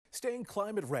Staying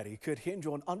climate ready could hinge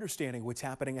on understanding what's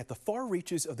happening at the far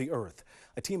reaches of the Earth.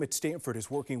 A team at Stanford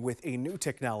is working with a new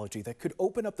technology that could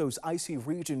open up those icy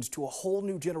regions to a whole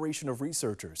new generation of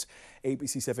researchers.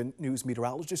 ABC 7 News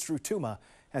meteorologist Drew Tuma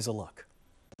has a look.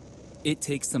 It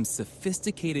takes some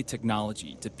sophisticated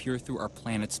technology to peer through our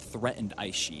planet's threatened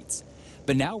ice sheets.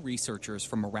 But now researchers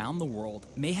from around the world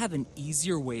may have an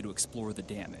easier way to explore the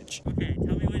damage. Okay,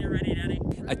 tell me when you're ready, Daddy.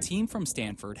 A team from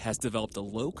Stanford has developed a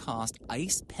low-cost,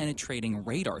 ice-penetrating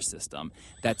radar system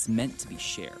that's meant to be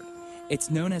shared.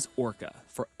 It's known as ORCA,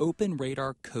 for Open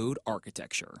Radar Code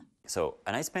Architecture. So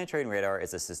an ice-penetrating radar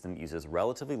is a system that uses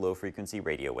relatively low-frequency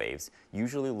radio waves,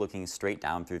 usually looking straight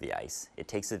down through the ice. It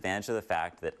takes advantage of the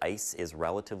fact that ice is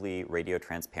relatively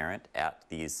radio-transparent at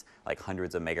these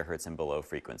hundreds of megahertz and below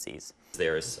frequencies.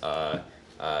 There's RF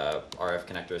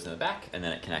connectors in the back, and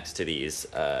then it connects to these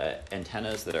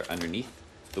antennas that are underneath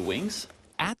the wings.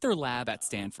 At their lab at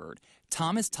Stanford,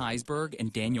 Thomas Teisberg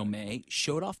and Daniel May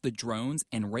showed off the drones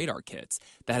and radar kits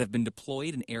that have been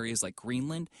deployed in areas like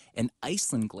Greenland and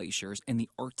Iceland glaciers in the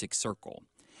Arctic Circle.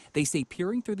 They say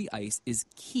peering through the ice is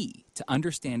key to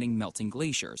understanding melting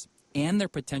glaciers and their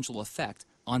potential effect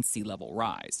on sea level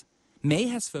rise. May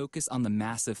has focused on the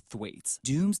massive Thwaites,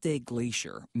 doomsday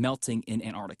glacier melting in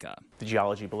Antarctica. The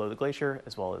geology below the glacier,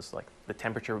 as well as the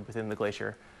temperature within the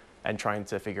glacier, and trying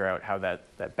to figure out how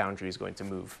that boundary is going to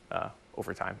move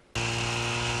over time.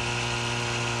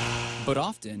 But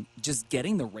often, just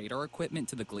getting the radar equipment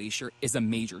to the glacier is a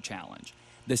major challenge.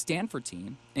 The Stanford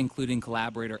team, including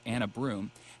collaborator Anna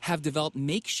Broom, have developed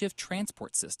makeshift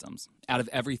transport systems out of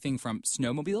everything from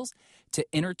snowmobiles to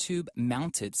inner tube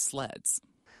mounted sleds.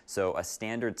 So a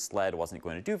standard sled wasn't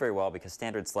going to do very well because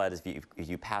standard sled is if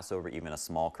you pass over even a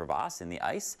small crevasse in the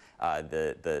ice,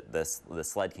 the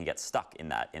sled can get stuck in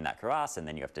that crevasse, and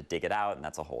then you have to dig it out, and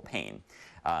that's a whole pain.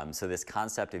 So this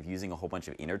concept of using a whole bunch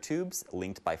of inner tubes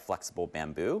linked by flexible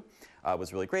bamboo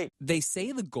was really great. They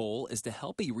say the goal is to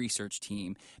help a research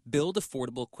team build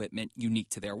affordable equipment unique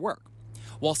to their work.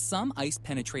 While some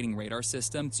ice-penetrating radar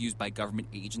systems used by government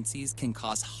agencies can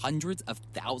cost hundreds of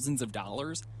thousands of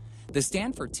dollars, the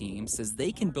Stanford team says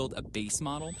they can build a base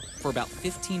model for about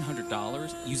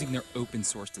 $1,500 using their open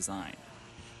source design,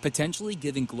 potentially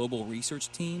giving global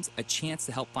research teams a chance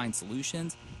to help find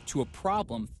solutions to a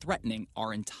problem threatening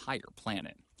our entire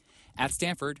planet. At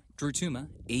Stanford, Drew Tuma,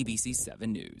 ABC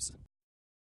 7 News.